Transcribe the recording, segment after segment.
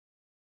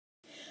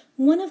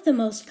One of the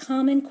most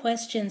common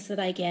questions that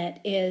I get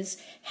is,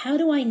 how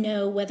do I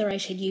know whether I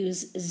should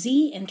use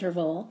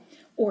z-interval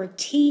or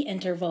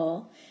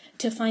t-interval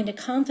to find a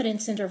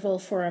confidence interval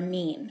for a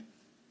mean?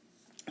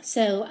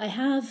 So I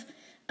have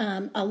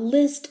a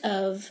list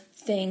of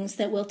things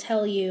that will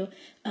tell you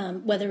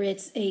whether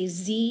it's a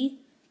z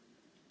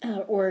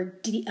or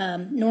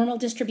normal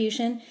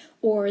distribution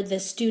or the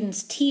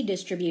student's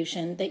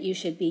t-distribution that you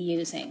should be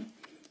using.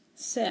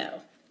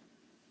 So,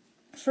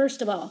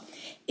 first of all,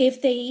 if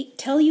they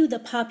tell you the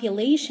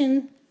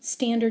population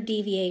standard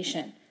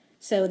deviation,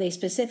 so they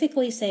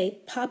specifically say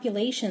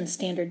population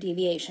standard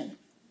deviation,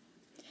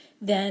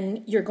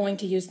 then you're going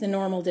to use the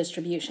normal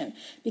distribution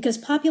because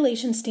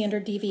population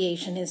standard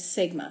deviation is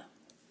sigma.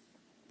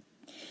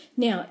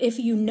 Now, if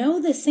you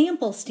know the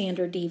sample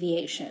standard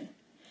deviation,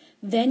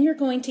 then you're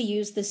going to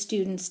use the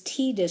student's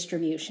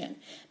t-distribution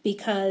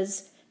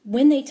because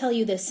when they tell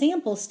you the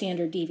sample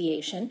standard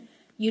deviation,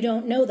 you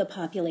don't know the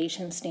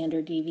population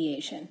standard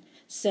deviation.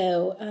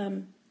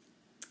 So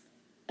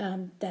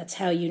that's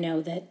how you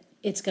know that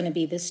it's going to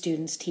be the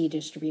student's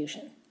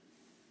t-distribution.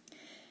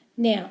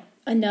 Now,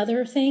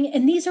 another thing,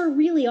 and these are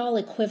really all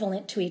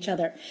equivalent to each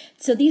other.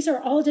 So these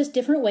are all just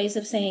different ways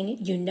of saying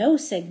you know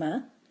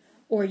sigma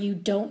or you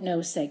don't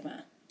know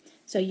sigma.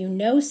 So you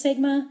know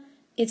sigma,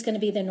 it's going to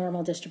be the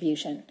normal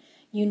distribution.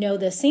 You know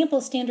the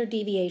sample standard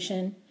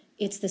deviation,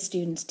 it's the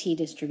student's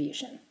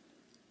t-distribution.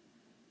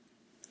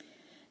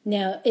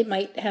 Now, it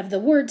might have the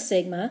word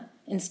sigma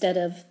instead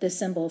of the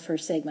symbol for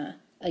sigma.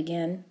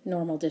 Again,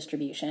 normal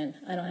distribution.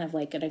 I don't have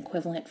like an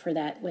equivalent for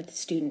that with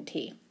student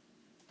t.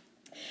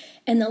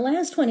 And the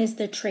last one is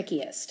the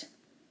trickiest.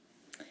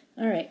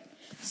 All right,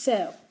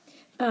 so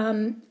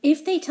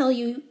if they tell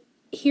you,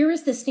 here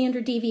is the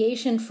standard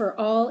deviation for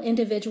all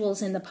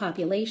individuals in the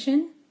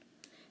population,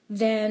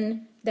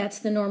 then that's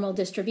the normal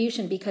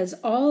distribution because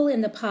all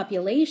in the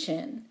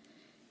population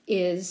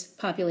is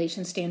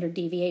population standard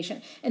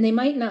deviation. And they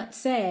might not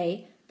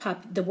say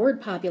the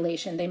word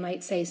population. They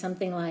might say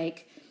something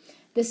like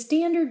the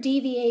standard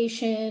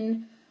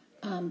deviation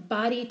of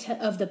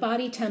the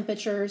body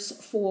temperatures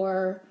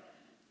for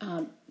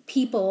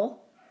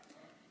people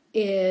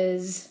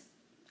is,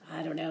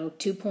 I don't know,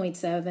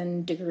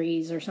 2.7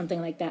 degrees or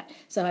something like that.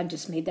 So I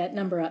just made that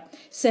number up.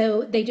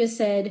 So they just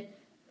said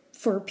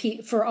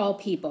for all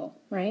people,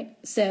 right?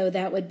 So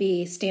that would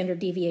be standard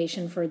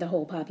deviation for the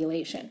whole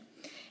population.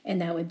 And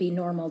that would be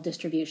normal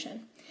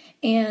distribution.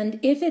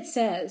 And if it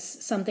says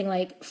something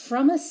like,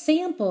 from a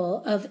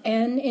sample of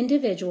n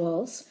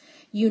individuals,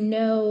 you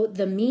know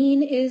the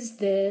mean is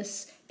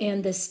this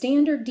and the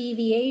standard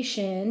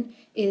deviation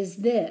is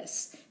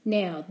this.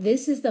 Now,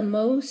 this is the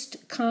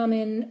most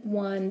common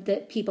one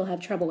that people have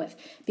trouble with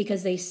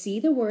because they see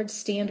the word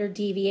standard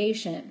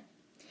deviation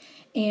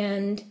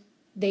and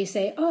they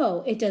say,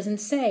 oh, it doesn't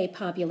say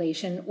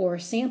population or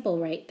sample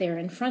right there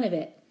in front of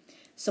it.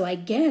 So I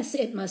guess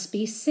it must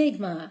be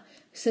sigma,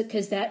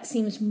 because that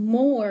seems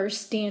more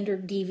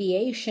standard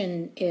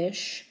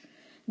deviation-ish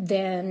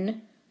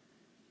than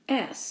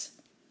S.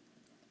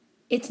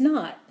 It's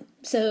not.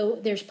 So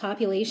there's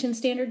population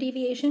standard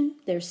deviation,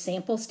 there's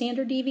sample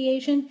standard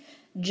deviation.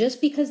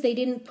 Just because they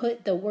didn't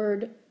put the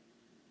word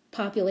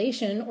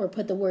population or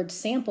put the word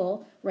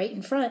sample right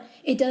in front,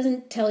 it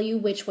doesn't tell you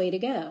which way to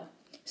go.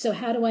 So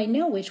how do I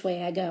know which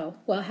way I go?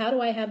 Well, how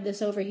do I have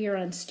this over here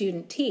on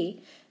student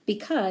T?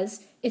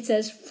 Because it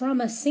says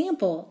from a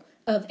sample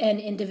of n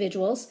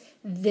individuals,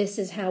 this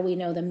is how we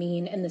know the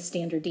mean and the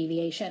standard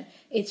deviation.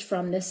 It's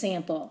from the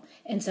sample.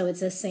 And so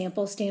it's a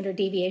sample standard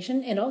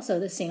deviation and also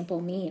the sample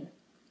mean.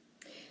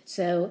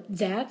 So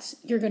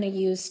you're going to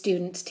use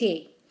student's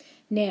T.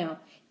 Now,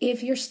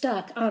 if you're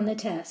stuck on the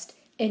test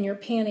and you're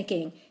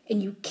panicking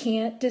and you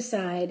can't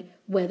decide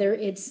whether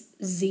it's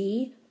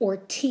Z or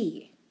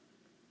T,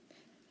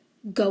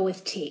 go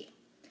with T.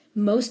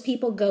 Most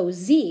people go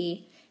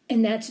Z,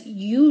 and that's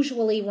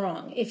usually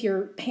wrong. If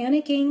you're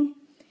panicking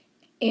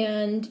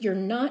and you're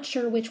not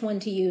sure which one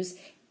to use,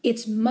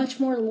 it's much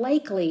more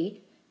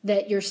likely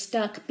that you're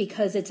stuck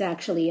because it's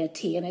actually a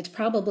T, and it's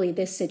probably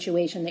this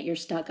situation that you're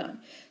stuck on.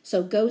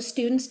 So go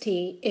student's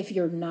T if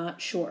you're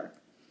not sure.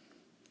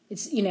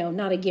 It's,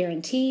 not a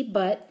guarantee,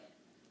 but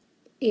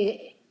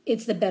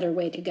it's the better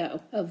way to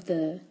go of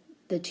the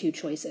two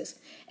choices.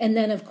 And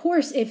then, of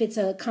course, if it's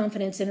a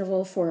confidence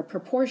interval for a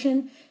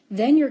proportion,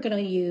 then you're going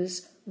to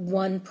use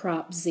 1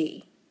 prop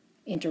Z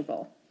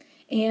interval.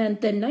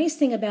 And the nice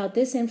thing about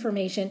this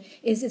information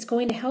is it's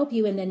going to help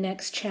you in the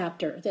next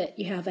chapter that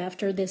you have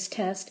after this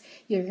test.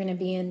 You're going to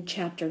be in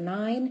chapter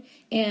 9,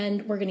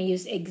 and we're going to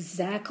use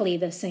exactly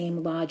the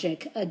same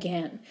logic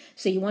again.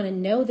 So you want to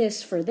know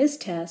this for this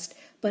test,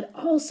 but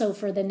also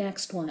for the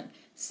next one.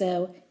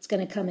 So it's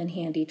going to come in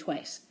handy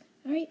twice.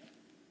 All right.